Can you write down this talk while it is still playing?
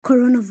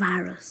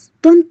Coronavirus,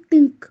 don't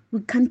think we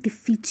can't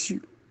defeat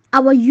you.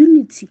 Our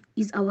unity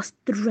is our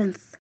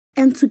strength,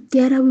 and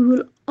together we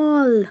will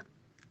all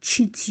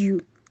cheat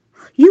you.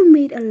 You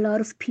made a lot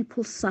of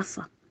people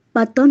suffer,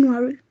 but don't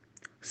worry,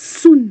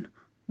 soon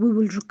we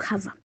will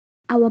recover.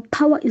 Our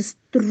power is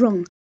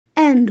strong,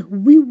 and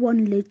we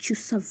won't let you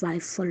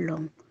survive for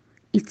long.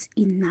 It's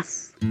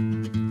enough.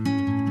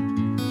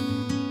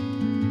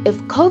 If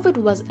COVID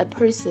was a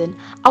person,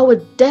 I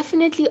would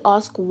definitely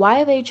ask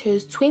why they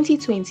chose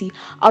 2020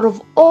 out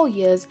of all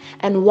years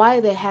and why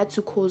they had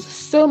to cause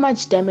so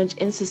much damage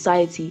in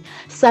society,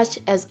 such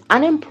as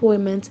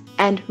unemployment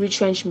and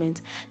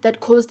retrenchment, that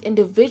caused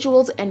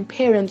individuals and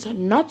parents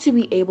not to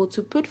be able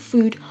to put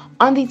food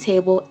on the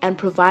table and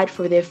provide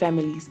for their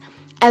families,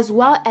 as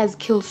well as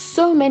kill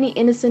so many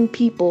innocent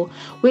people,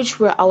 which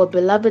were our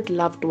beloved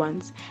loved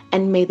ones,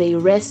 and may they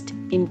rest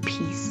in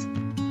peace.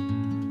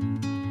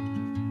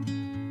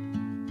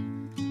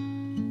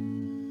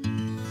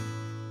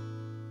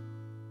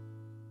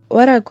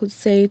 What I could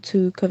say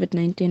to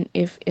COVID-19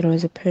 if it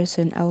was a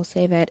person, I will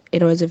say that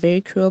it was a very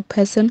cruel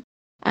person,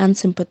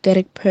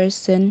 unsympathetic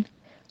person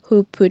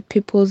who put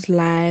people's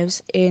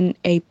lives in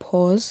a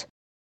pause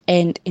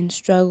and in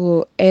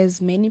struggle,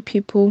 as many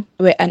people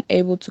were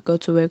unable to go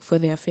to work for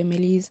their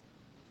families,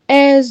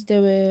 as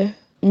there were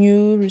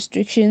new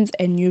restrictions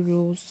and new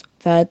rules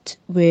that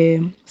were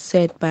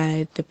set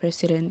by the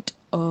president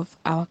of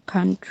our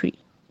country.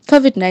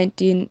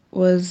 COVID-19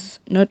 was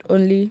not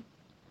only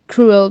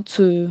cruel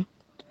to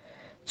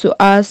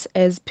us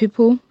as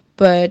people,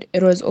 but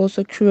it was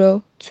also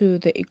cruel to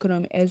the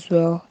economy as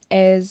well,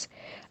 as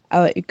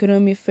our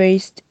economy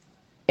faced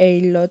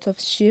a lot of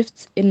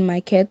shifts in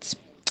markets,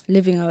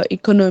 leaving our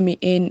economy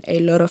in a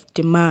lot of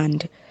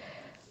demand.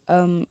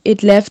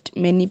 It left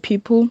many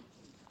people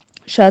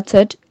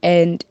shattered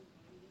and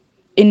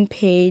in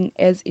pain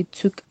as it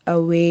took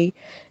away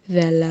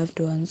their loved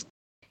ones.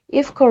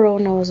 If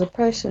Corona was a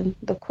person,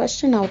 the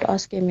question I would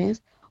ask him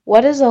is,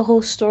 what is the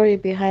whole story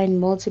behind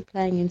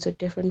multiplying into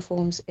different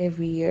forms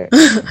every year?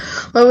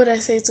 What would I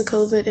say to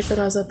COVID if it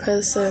was a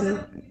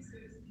person?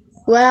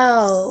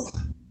 Well,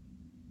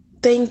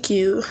 thank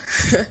you.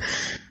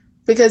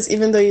 Because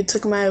even though you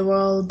took my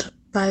world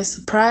by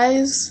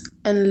surprise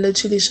and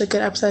literally shook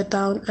it upside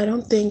down, I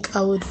don't think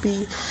I would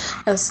be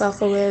as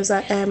self-aware as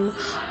I am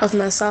of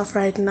myself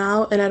right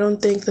now. And I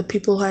don't think the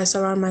people who I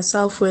surround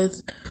myself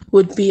with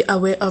would be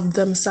aware of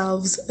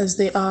themselves as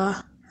they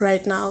are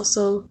right now.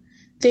 So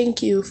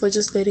thank you for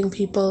just letting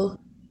people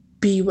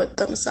be with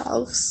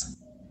themselves.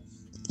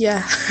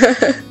 Yeah.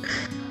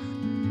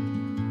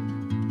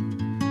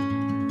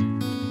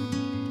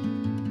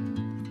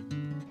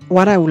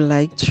 What I would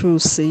like to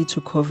say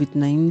to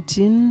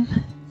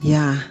COVID-19,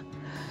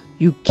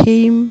 you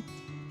came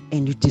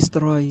and you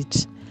destroyed.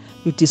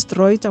 You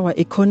destroyed our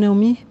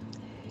economy.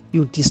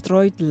 You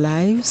destroyed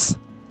lives.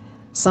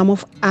 Some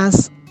of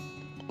us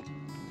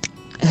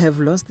have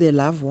lost their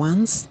loved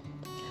ones.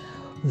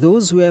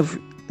 Those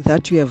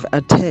that you have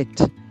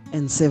attacked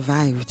and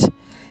survived,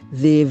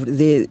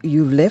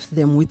 you left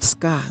them with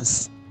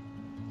scars.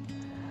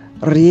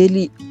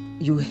 Really,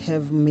 you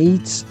have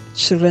made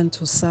children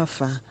to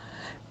suffer.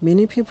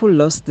 Many people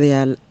lost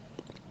their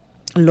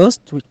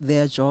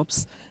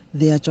jobs.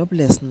 They are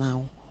jobless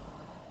now.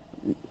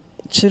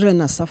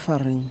 Children are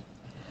suffering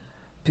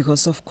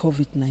because of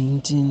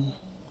COVID-19.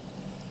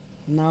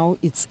 Now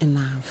it's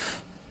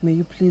enough. May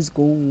you please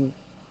go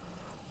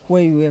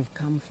where you have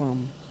come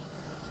from.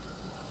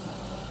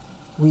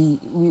 We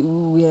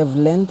have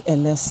learned a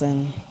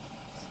lesson,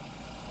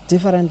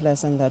 different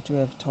lesson that you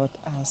have taught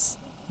us.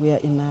 We are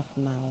enough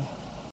now.